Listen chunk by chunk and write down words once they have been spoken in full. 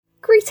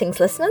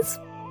Greetings, listeners.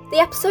 The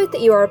episode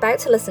that you are about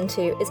to listen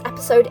to is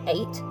episode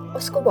 8,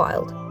 Oscar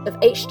Wilde, of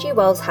H.G.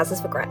 Wells' Has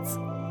His Regrets,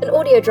 an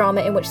audio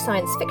drama in which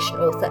science fiction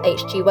author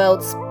H.G.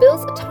 Wells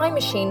builds a time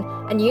machine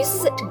and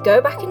uses it to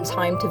go back in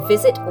time to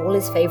visit all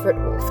his favourite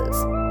authors.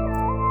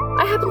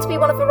 I happen to be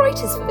one of the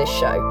writers for this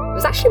show. It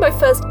was actually my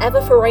first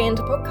ever foray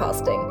into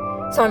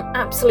podcasting, so I'm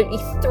absolutely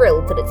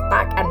thrilled that it's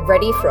back and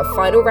ready for a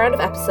final round of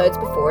episodes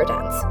before it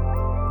ends.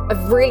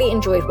 I've really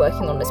enjoyed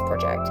working on this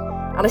project,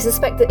 and I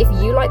suspect that if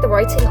you like the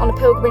writing on A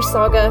Pilgrimage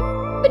Saga,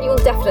 then you will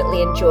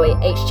definitely enjoy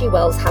H.G.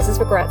 Wells' Has His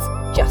Regrets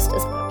just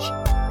as much.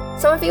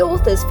 Some of the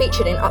authors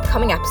featured in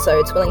upcoming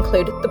episodes will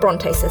include the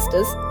Bronte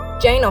sisters,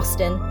 Jane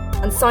Austen,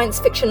 and science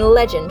fiction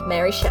legend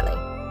Mary Shelley.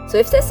 So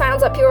if this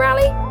sounds up your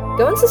alley,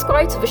 go and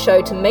subscribe to the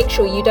show to make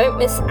sure you don't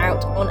miss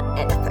out on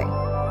anything.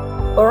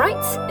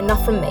 Alright,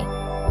 enough from me.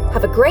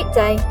 Have a great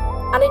day,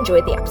 and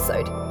enjoy the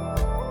episode.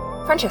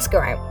 Francesca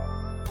out.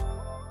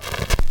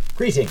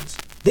 Greetings,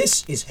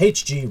 this is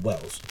H.G.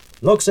 Wells,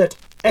 log set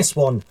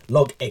S1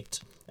 log 8,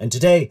 and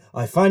today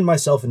I find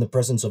myself in the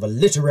presence of a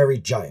literary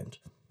giant,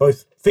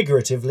 both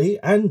figuratively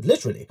and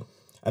literally,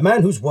 a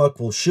man whose work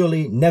will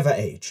surely never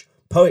age,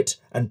 poet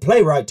and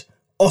playwright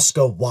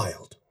Oscar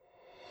Wilde.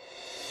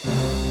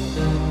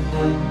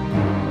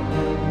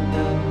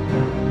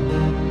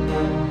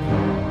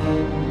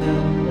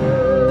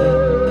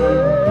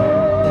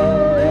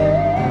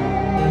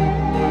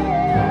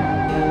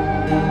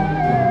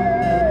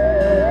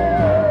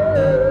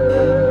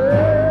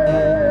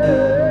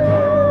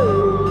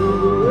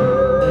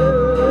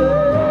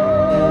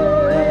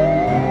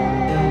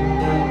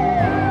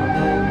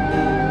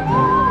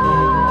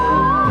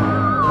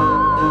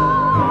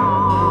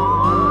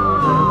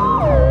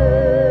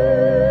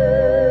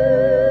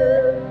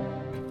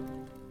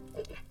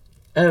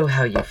 Oh,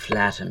 how you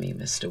flatter me,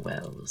 Mr.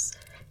 Wells.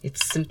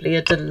 It's simply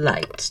a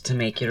delight to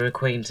make your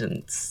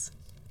acquaintance.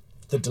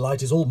 The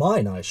delight is all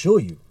mine, I assure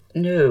you.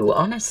 No,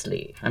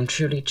 honestly, I'm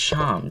truly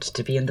charmed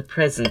to be in the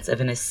presence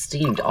of an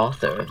esteemed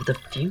author of the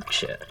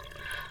future.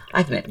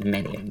 I've met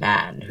many a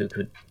man who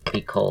could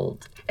be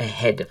called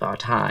ahead of our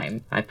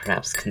time. I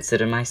perhaps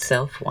consider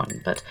myself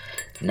one, but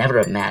never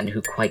a man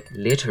who quite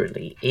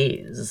literally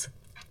is.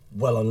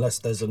 Well, unless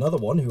there's another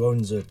one who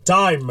owns a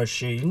time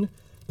machine,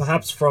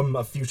 perhaps from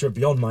a future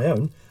beyond my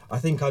own, I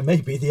think I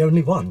may be the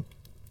only one.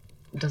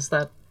 Does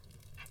that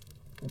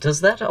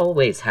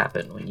always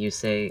happen when you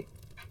say,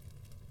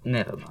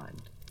 never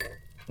mind?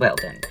 Well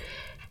then,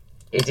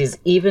 it is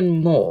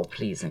even more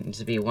pleasing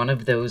to be one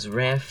of those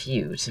rare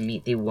few to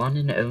meet the one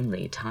and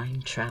only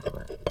time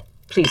traveler.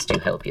 Please do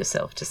help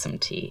yourself to some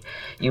tea.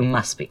 You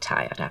must be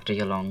tired after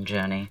your long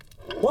journey.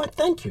 Why,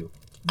 thank you.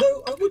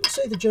 Though I wouldn't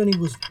say the journey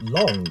was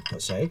long, per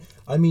se.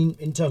 I mean,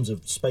 in terms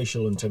of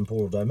spatial and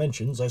temporal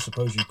dimensions, I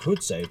suppose you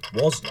could say it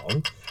was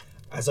long,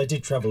 as I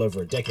did travel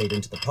over a decade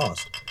into the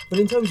past. But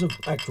in terms of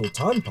actual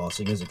time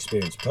passing as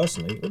experienced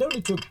personally, it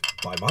only took,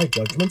 by my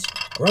judgments,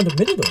 around a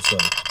minute or so.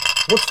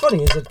 What's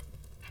funny is that...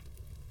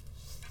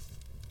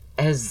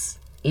 As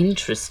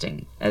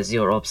interesting as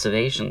your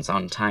observations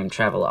on time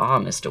travel are,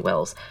 Mr.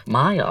 Wells,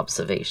 my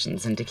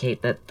observations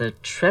indicate that the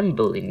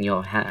tremble in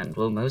your hand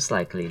will most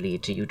likely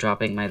lead to you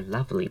dropping my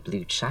lovely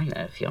blue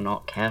china if you're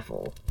not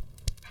careful.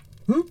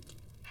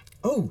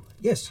 Oh,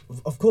 yes,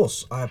 of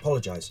course, I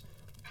apologise.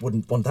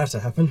 Wouldn't want that to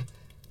happen.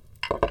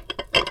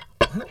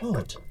 How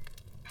odd.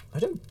 I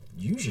don't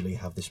usually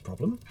have this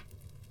problem.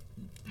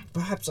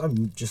 Perhaps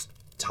I'm just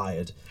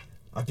tired.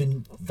 I've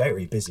been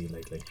very busy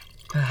lately.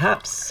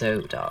 Perhaps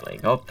so,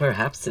 darling, or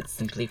perhaps it's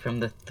simply from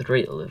the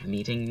thrill of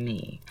meeting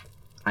me.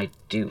 I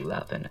do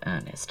love an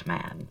earnest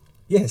man.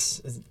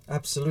 Yes,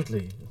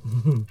 absolutely.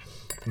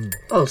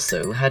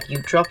 Also, had you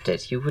dropped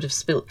it, you would have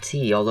spilt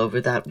tea all over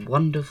that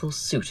wonderful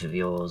suit of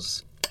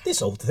yours.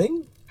 This old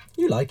thing?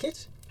 You like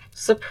it?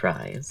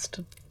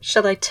 Surprised?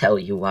 Shall I tell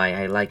you why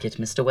I like it,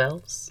 Mr.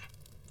 Wells?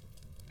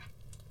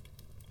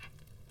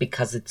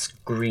 Because it's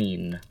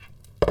green.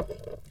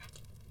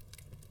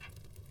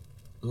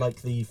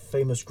 Like the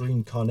famous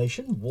green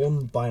carnation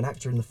worn by an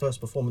actor in the first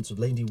performance of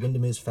Lady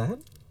Windermere's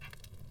Fan?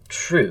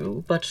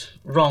 True, but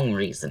wrong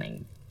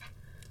reasoning.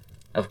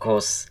 Of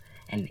course,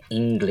 an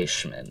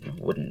Englishman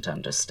wouldn't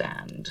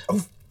understand.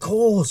 Of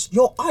course!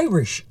 You're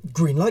Irish!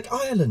 Green like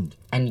Ireland!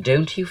 And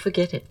don't you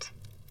forget it.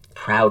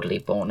 Proudly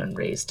born and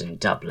raised in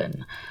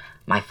Dublin,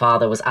 my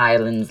father was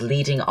Ireland's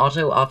leading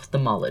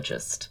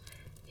otto-ophthalmologist.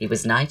 He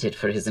was knighted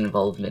for his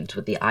involvement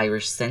with the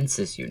Irish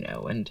census, you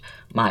know, and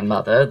my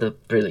mother, the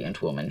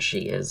brilliant woman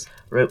she is,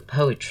 wrote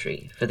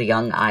poetry for the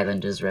Young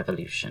Islanders'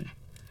 Revolution.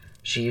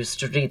 She used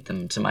to read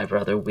them to my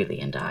brother Willie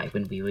and I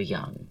when we were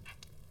young.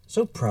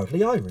 So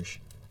proudly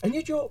Irish. And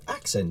yet your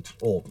accent,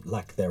 or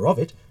lack thereof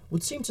it,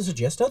 would seem to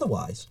suggest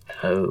otherwise.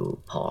 Oh,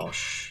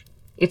 posh.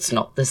 It's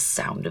not the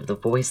sound of the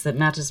voice that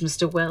matters,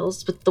 Mr.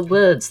 Wells, but the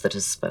words that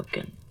are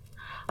spoken.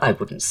 I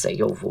wouldn't say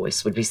your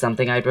voice would be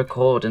something I'd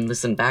record and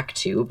listen back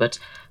to, but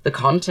the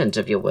content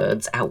of your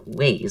words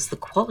outweighs the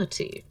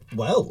quality.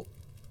 Well,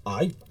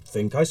 I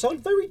think I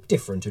sound very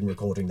different in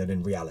recording than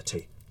in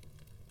reality.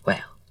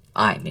 Well,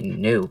 I'm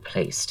in no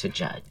place to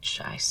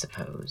judge, I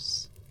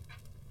suppose.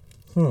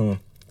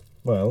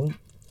 Well,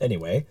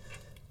 anyway,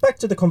 back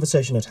to the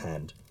conversation at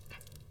hand.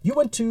 You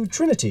went to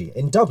Trinity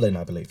in Dublin,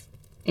 I believe.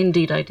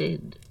 Indeed I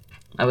did.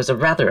 I was a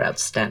rather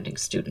outstanding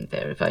student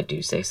there, if I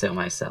do say so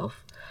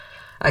myself.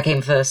 I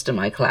came first in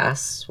my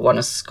class, won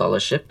a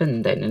scholarship,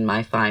 and then in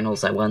my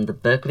finals I won the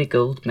Berkeley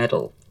Gold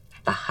Medal,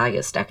 the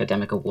highest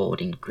academic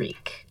award in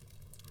Greek.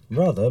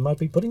 Rather might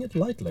be putting it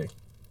lightly.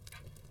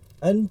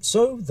 And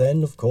so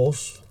then, of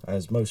course,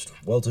 as most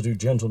well-to-do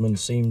gentlemen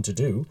seem to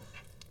do,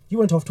 you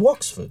went off to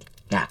Oxford.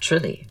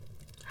 Naturally.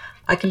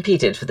 I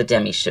competed for the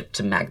demyship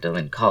to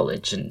Magdalen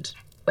College, and,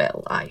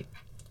 well, I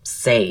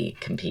say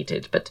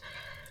competed, but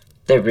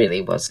there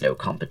really was no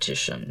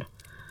competition.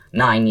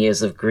 9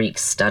 years of Greek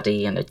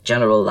study and a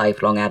general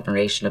lifelong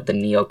admiration of the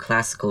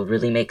neoclassical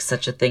really makes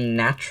such a thing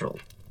natural.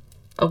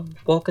 A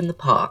walk in the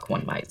park,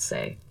 one might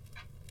say.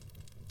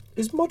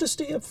 Is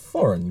modesty a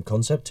foreign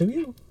concept to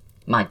you?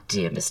 My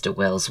dear Mr.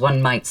 Wells,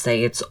 one might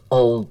say it's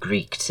all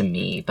Greek to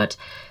me, but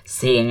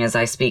seeing as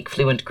I speak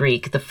fluent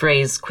Greek, the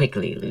phrase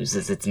quickly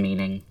loses its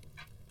meaning.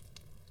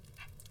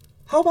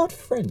 How about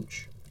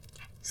French?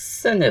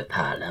 Ce n'est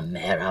pas la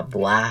mer à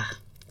boire.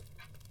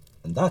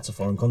 And that's a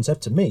foreign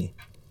concept to me.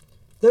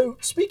 Though,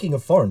 speaking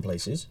of foreign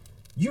places,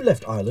 you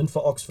left Ireland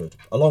for Oxford,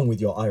 along with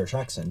your Irish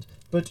accent,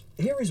 but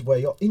here is where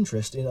your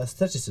interest in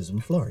aestheticism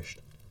flourished.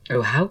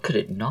 Oh, how could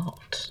it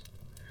not?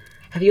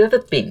 Have you ever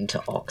been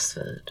to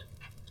Oxford?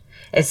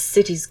 As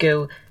cities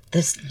go,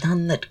 there's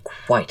none that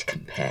quite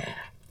compare.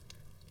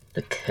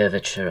 The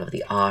curvature of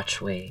the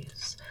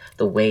archways,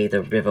 the way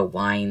the river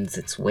winds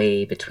its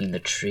way between the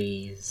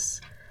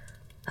trees.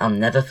 I'll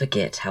never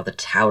forget how the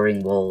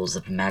towering walls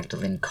of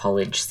Magdalen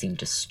College seemed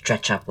to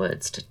stretch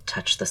upwards to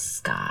touch the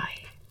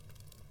sky.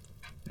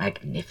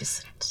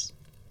 Magnificent.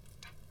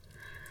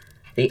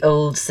 The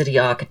old city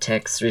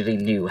architects really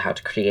knew how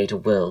to create a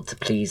world to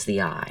please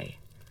the eye.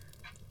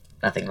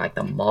 Nothing like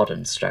the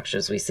modern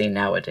structures we see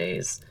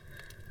nowadays.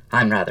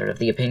 I'm rather of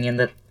the opinion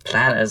that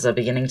planners are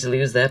beginning to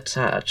lose their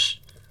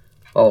touch,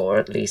 or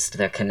at least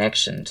their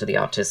connection to the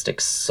artistic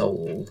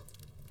soul.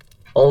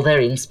 All their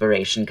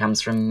inspiration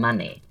comes from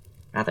money,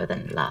 rather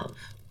than love.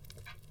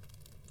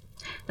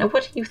 Now,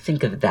 what do you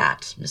think of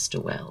that,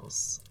 Mr.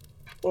 Wells?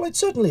 Well, I'd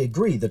certainly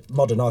agree that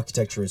modern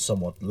architecture is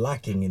somewhat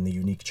lacking in the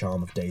unique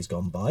charm of days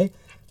gone by,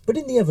 but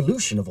in the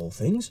evolution of all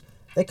things,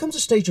 there comes a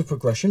stage of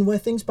progression where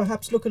things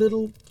perhaps look a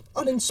little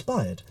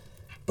uninspired.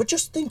 But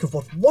just think of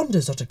what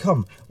wonders are to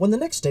come when the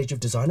next stage of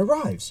design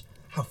arrives.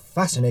 How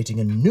fascinating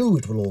and new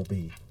it will all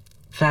be.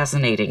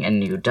 Fascinating and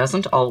new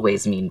doesn't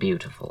always mean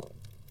beautiful.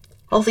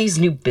 All these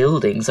new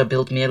buildings are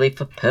built merely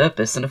for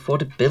purpose and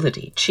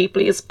affordability,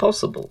 cheaply as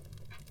possible.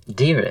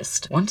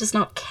 Dearest, one does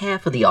not care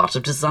for the art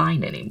of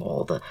design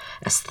anymore, the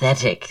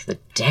aesthetic, the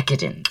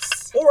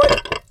decadence. All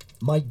right,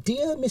 my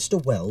dear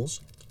Mr. Wells,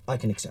 I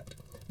can accept.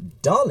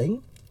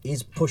 Darling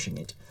is pushing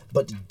it,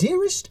 but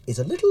dearest is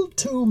a little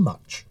too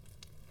much.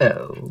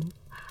 Oh,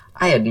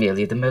 I had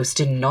merely the most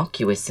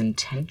innocuous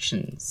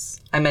intentions.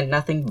 I meant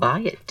nothing by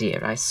it, dear,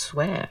 I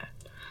swear.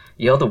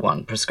 You're the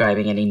one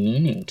prescribing any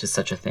meaning to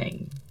such a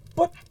thing.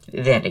 But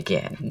then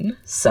again,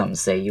 some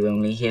say you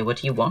only hear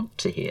what you want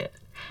to hear.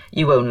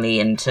 You only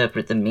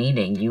interpret the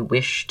meaning you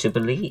wish to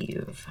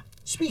believe.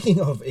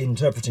 speaking of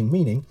interpreting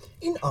meaning,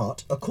 in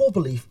art, a core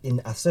belief in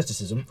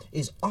aestheticism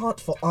is art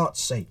for art's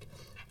sake.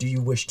 Do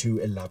you wish to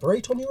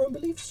elaborate on your own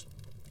beliefs?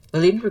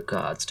 Well, in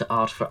regards to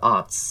art for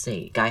art's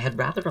sake, I had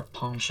rather a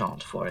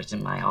penchant for it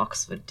in my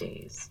Oxford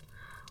days.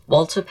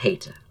 Walter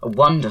Pater, a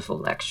wonderful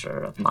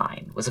lecturer of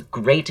mine, was a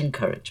great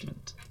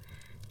encouragement.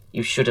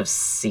 You should have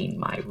seen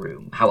my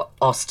room, how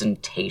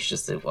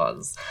ostentatious it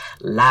was,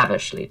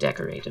 lavishly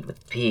decorated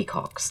with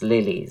peacocks,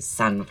 lilies,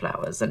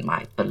 sunflowers, and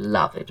my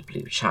beloved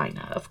blue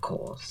china, of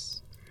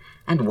course.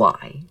 And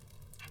why?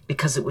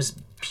 Because it was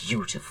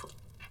beautiful.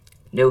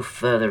 No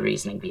further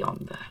reasoning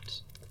beyond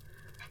that.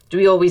 Do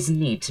we always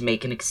need to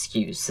make an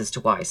excuse as to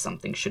why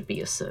something should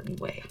be a certain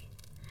way?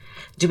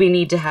 Do we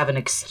need to have an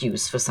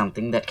excuse for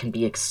something that can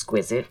be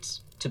exquisite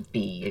to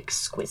be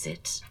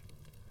exquisite?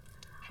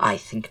 I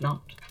think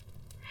not.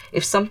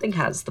 If something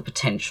has the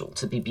potential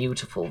to be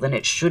beautiful, then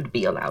it should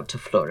be allowed to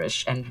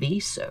flourish and be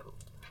so.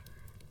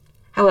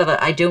 However,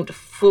 I don't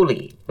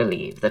fully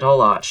believe that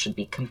all art should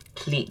be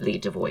completely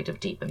devoid of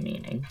deeper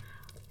meaning.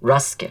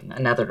 Ruskin,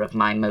 another of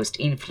my most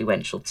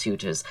influential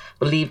tutors,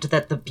 believed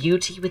that the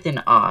beauty within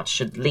art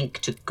should link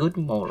to good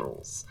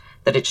morals,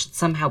 that it should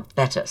somehow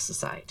better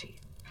society.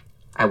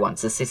 I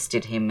once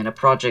assisted him in a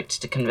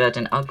project to convert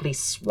an ugly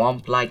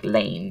swamp-like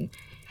lane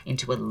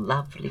into a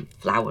lovely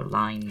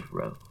flower-lined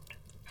road.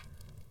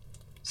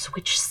 So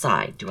which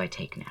side do I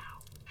take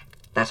now?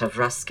 That of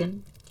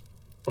Ruskin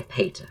or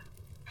Pater?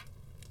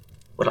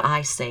 Well,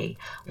 I say,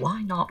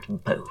 why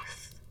not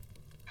both?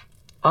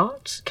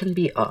 Art can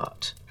be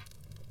art,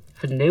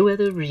 for no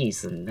other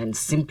reason than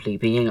simply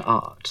being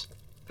art,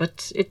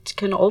 but it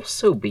can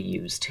also be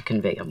used to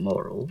convey a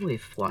moral,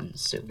 if one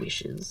so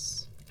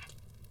wishes.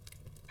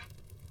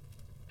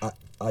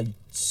 I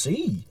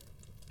see.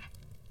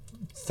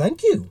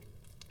 Thank you.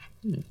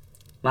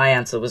 My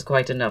answer was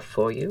quite enough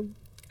for you.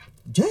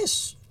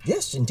 Yes,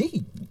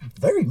 indeed.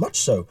 very much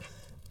so.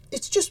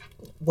 It's just,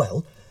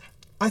 well,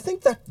 I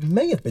think that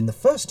may have been the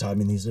first time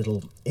in these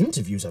little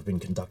interviews I've been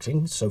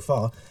conducting so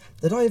far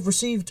that I have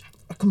received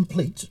a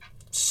complete,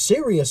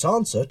 serious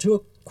answer to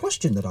a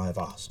question that I have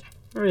asked.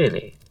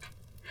 Really?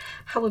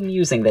 How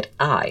amusing that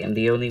I am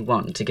the only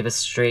one to give a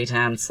straight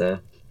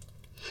answer.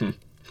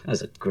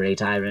 There's a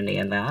great irony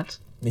in that.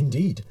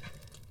 Indeed.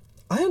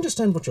 I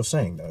understand what you're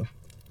saying, though.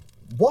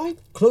 Why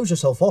close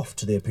yourself off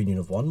to the opinion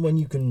of one when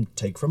you can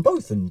take from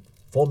both and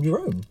form your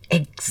own?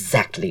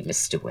 Exactly,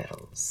 Mr.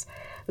 Wells.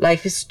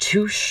 Life is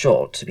too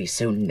short to be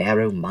so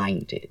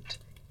narrow-minded.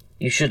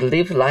 You should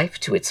live life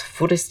to its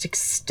fullest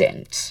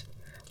extent.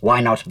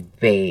 Why not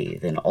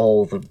bathe in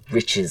all the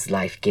riches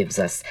life gives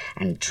us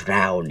and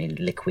drown in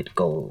liquid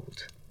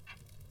gold?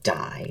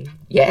 Die,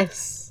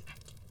 yes,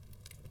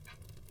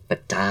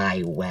 but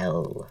die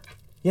well.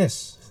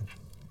 Yes,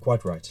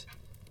 quite right.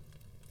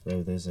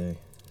 Though there's a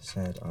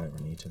sad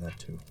irony to that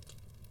too.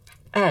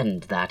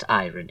 And that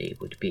irony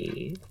would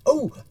be...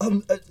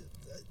 the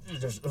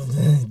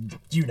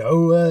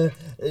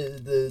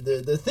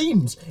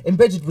themes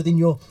embedded within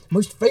your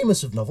most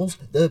famous of novels,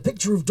 The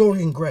Picture of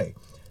Dorian Gray.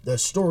 The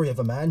story of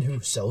a man who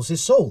sells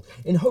his soul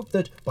in hope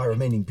that by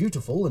remaining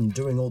beautiful and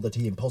doing all that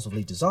he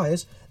impulsively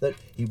desires, that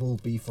he will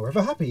be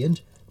forever happy and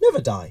never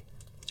die.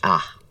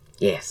 Ah,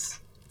 yes.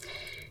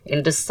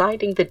 In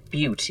deciding that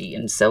beauty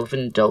and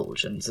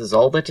self-indulgence is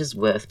all that is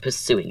worth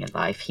pursuing in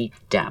life, he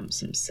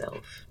damns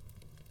himself.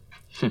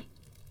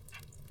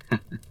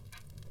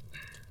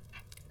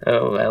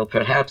 Oh, well,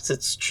 perhaps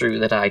it's true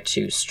that I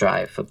too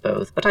strive for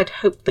both, but I'd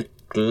hope the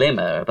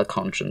glimmer of a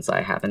conscience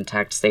I have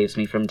intact saves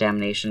me from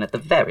damnation at the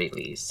very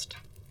least.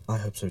 I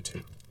hope so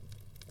too.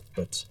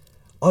 But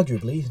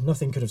arguably,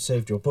 nothing could have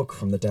saved your book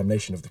from the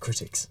damnation of the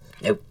critics.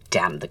 Oh,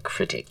 damn the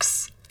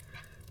critics.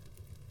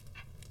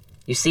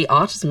 You see,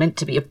 art is meant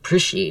to be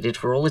appreciated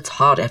for all its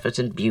hard effort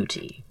and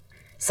beauty.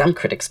 Some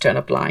critics turn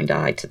a blind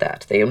eye to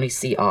that. They only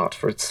see art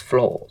for its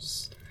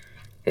flaws.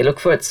 They look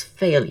for its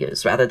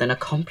failures rather than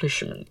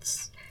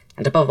accomplishments.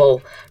 And above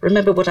all,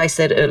 remember what I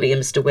said earlier,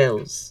 Mr.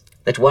 Wells,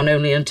 that one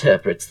only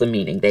interprets the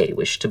meaning they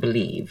wish to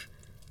believe.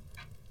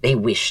 They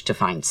wish to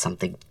find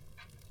something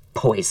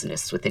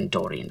poisonous within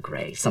Dorian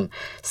Gray, some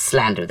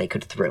slander they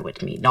could throw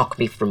at me, knock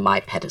me from my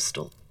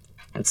pedestal.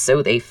 And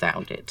so they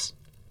found it.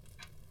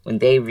 When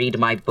they read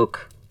my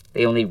book,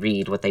 they only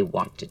read what they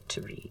wanted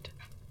to read.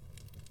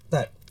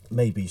 That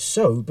may be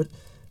so, but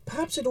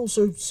perhaps it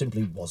also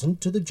simply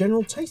wasn't to the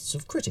general tastes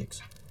of critics.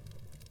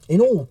 In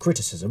all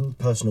criticism,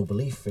 personal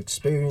belief,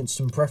 experience,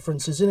 and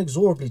preference is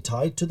inexorably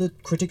tied to the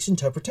critic's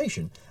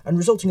interpretation and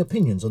resulting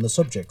opinions on the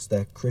subjects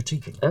they're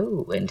critiquing.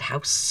 Oh, and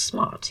how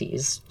smart he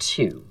is,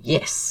 too.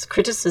 Yes,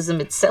 criticism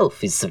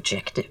itself is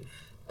subjective,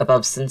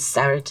 above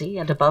sincerity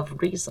and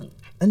above reason.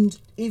 And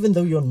even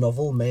though your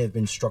novel may have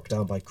been struck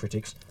down by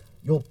critics,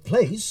 your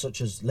plays,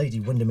 such as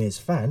Lady Windermere's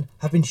Fan,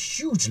 have been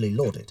hugely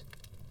lauded.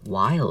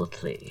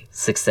 Wildly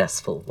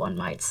successful, one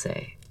might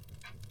say.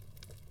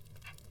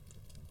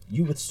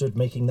 You withstood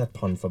making that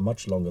pun for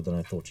much longer than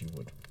I thought you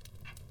would.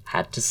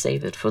 Had to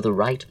save it for the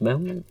right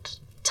moment.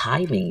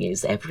 Timing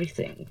is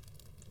everything.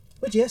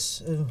 But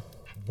yes,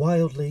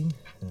 wildly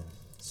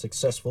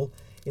successful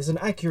is an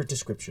accurate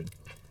description.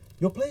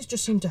 Your plays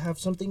just seem to have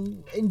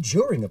something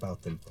enduring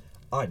about them.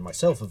 I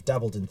myself have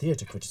dabbled in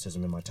theatre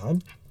criticism in my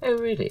time. Oh,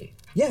 really?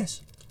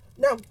 Yes.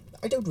 Now,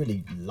 I don't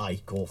really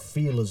like or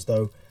feel as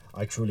though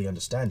I truly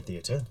understand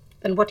theatre.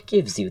 Then what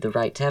gives you the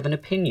right to have an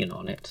opinion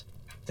on it?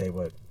 They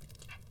were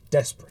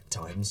desperate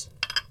times.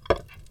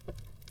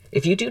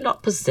 If you do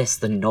not possess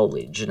the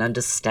knowledge and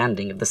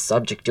understanding of the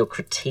subject you're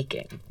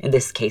critiquing, in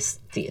this case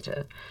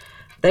theatre,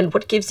 then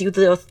what gives you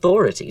the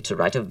authority to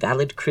write a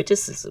valid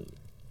criticism?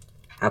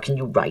 How can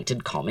you write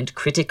and comment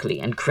critically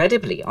and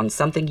credibly on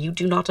something you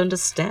do not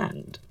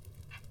understand?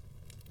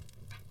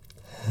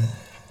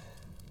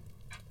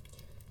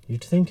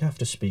 You'd think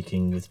after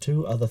speaking with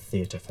two other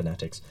theatre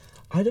fanatics,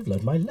 I'd have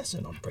learned my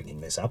lesson on bringing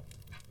this up.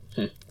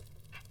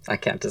 I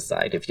can't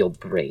decide if you're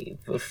brave,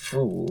 a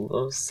fool,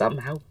 or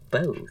somehow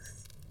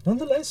both.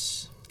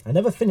 Nonetheless, I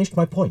never finished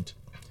my point.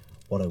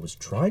 What I was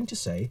trying to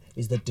say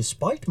is that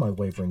despite my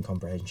wavering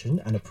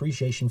comprehension and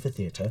appreciation for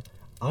theatre,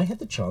 I had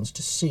the chance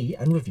to see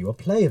and review a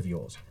play of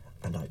yours,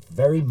 and I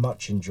very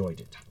much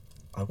enjoyed it.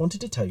 I wanted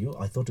to tell you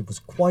I thought it was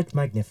quite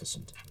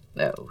magnificent.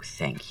 Oh,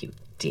 thank you,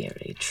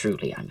 dearie.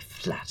 Truly I'm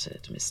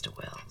flattered, Mr.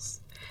 Wells.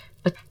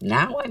 But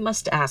now I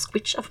must ask,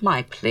 which of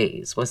my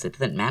plays was it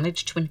that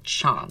managed to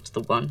enchant the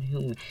one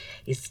whom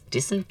is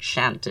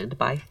disenchanted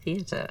by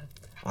theatre?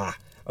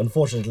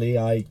 Unfortunately,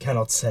 I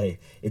cannot say.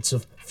 It's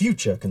of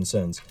future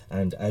concerns,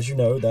 and as you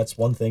know, that's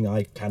one thing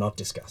I cannot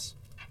discuss.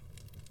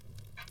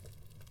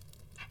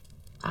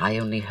 I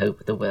only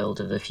hope the world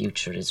of the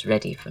future is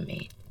ready for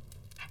me,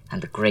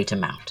 and the great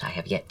amount I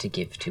have yet to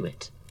give to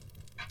it.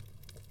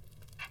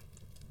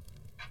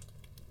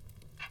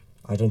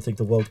 I don't think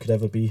the world could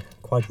ever be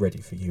quite ready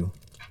for you,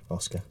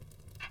 Oscar.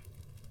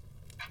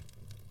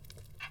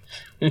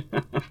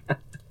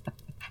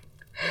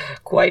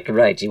 Quite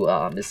right you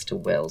are, Mr.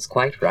 Wells.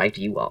 Quite right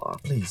you are.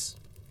 Please,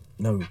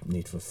 no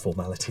need for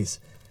formalities.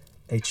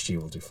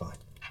 HG will do fine.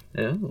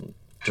 Oh,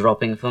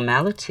 dropping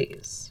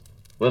formalities.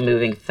 We're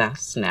moving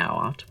fast now,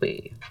 aren't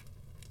we?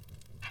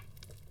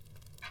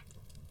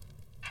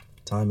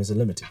 Time is a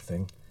limited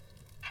thing.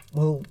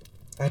 Well,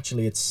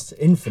 actually it's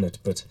infinite,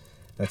 but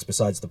that's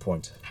besides the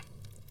point.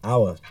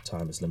 Our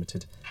time is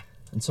limited,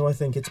 and so I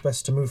think it's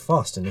best to move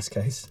fast in this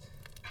case.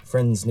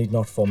 Friends need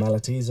not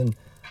formalities, and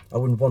I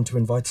wouldn't want to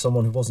invite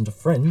someone who wasn't a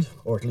friend,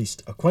 or at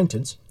least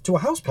acquaintance, to a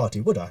house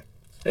party, would I?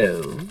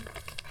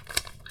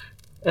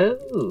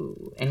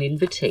 Oh, an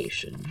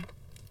invitation.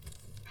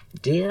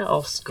 Dear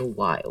Oscar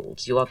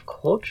Wilde, you are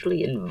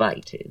cordially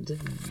invited.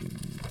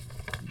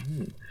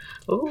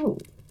 Oh,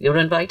 you're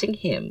inviting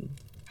him.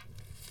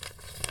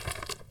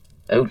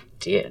 Oh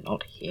dear,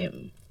 not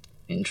him.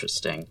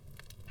 Interesting.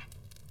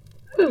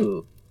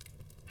 Who?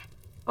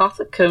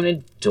 Arthur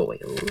Conan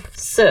Doyle.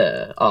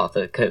 Sir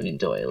Arthur Conan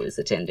Doyle is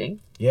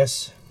attending.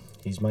 Yes,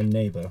 he's my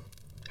neighbour.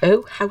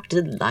 Oh, how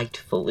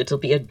delightful. It'll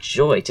be a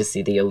joy to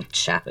see the old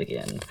chap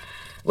again.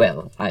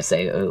 Well, I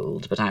say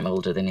old, but I'm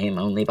older than him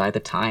only by the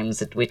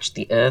times at which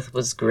the earth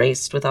was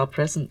graced with our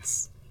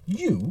presence.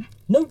 You?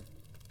 No,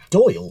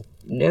 Doyle?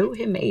 Know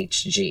him,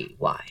 H.G.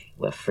 Why,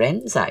 we're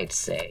friends, I'd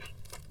say.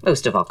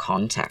 Most of our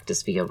contact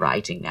is via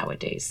writing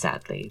nowadays,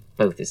 sadly,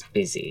 both as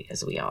busy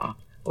as we are.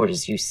 Or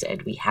as you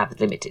said, we have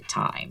limited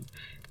time.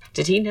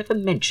 Did he never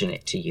mention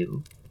it to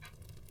you?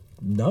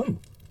 No.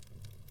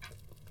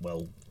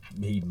 Well,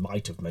 he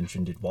might have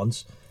mentioned it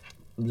once.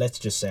 Let's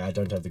just say I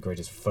don't have the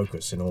greatest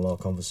focus in all our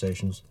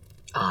conversations.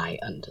 I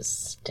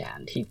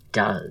understand. He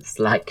does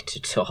like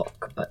to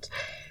talk, but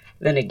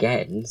then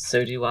again,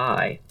 so do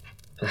I.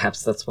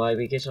 Perhaps that's why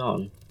we get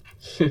on.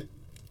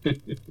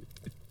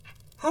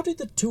 How did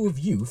the two of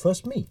you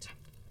first meet?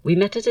 We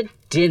met at a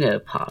dinner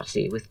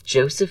party with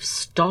Joseph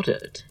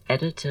Stoddard,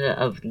 editor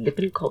of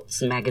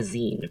Lippincott's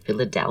magazine,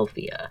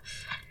 Philadelphia.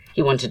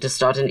 He wanted to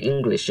start an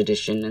English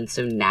edition, and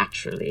so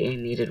naturally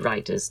needed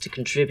writers to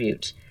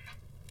contribute.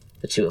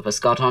 The two of us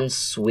got on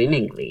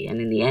swimmingly,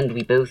 and in the end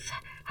we both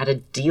had a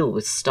deal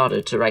with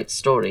Stoddard to write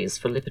stories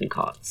for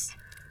Lippincott's.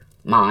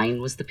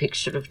 Mine was The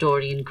Picture of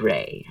Dorian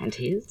Gray, and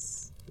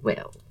his?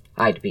 Well,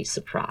 I'd be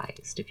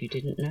surprised if you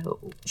didn't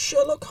know.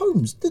 Sherlock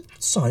Holmes, the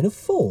Sign of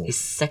Four. His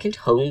second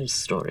Holmes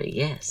story,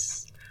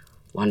 yes.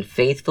 One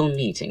faithful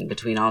meeting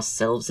between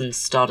ourselves and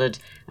Stoddard,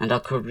 and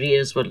our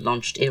careers were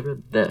launched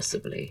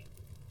irreversibly.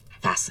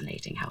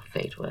 Fascinating how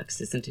fate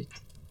works, isn't it?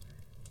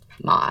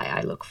 My,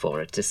 I look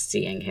forward to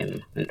seeing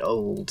him, an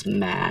old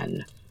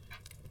man.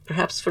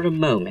 Perhaps for a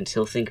moment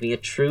he'll think me a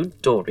true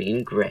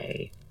Dorian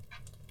Gray.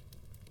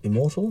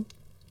 Immortal?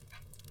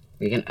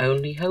 We can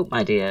only hope,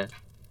 my dear.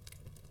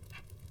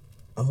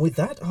 And with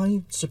that,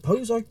 I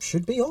suppose I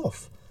should be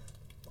off.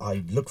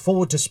 I look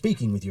forward to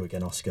speaking with you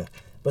again, Oscar.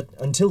 But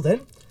until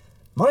then,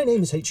 my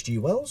name is H.G.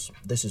 Wells,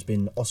 this has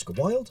been Oscar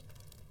Wilde,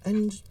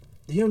 and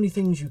the only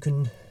things you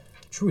can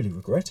truly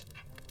regret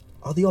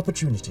are the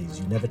opportunities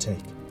you never take.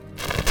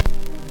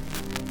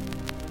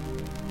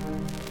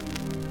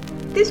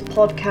 This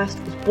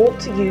podcast was brought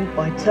to you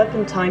by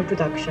Turpentine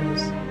Productions.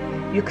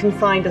 You can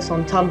find us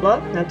on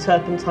Tumblr, now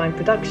Turpentine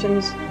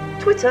Productions,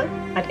 Twitter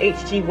at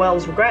HG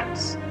Wells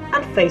Regrets,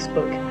 and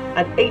Facebook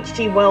at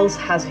HG Wells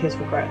Has His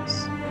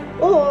Regrets.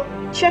 Or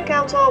check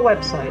out our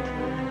website,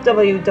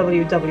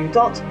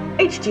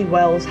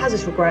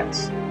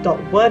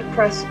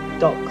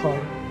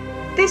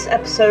 www.hgwellshashisregrets.wordpress.com. This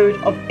episode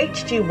of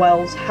HG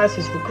Wells Has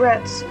His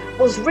Regrets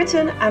was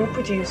written and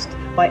produced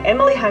by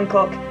Emily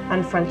Hancock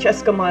and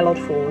Francesca Mylod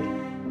Ford.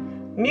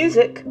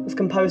 Music was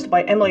composed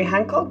by Emily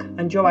Hancock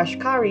and Joash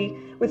Kari,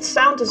 with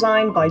sound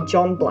design by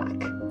John Black.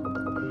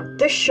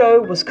 This show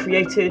was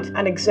created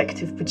and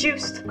executive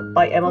produced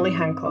by Emily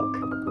Hancock.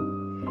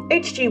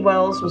 H.G.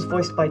 Wells was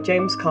voiced by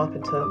James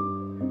Carpenter.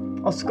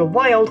 Oscar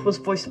Wilde was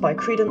voiced by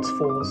Credence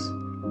Force.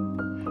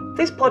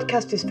 This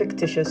podcast is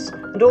fictitious,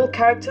 and all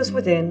characters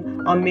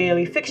within are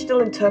merely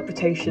fictional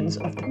interpretations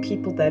of the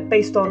people they're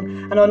based on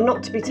and are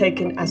not to be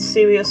taken as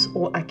serious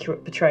or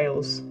accurate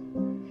portrayals.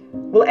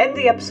 We'll end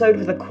the episode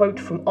with a quote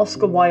from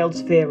Oscar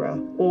Wilde's Vera,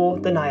 or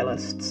The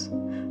Nihilists.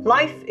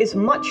 Life is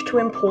much too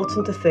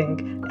important a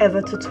thing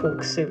ever to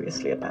talk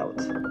seriously about.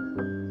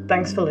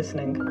 Thanks for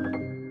listening.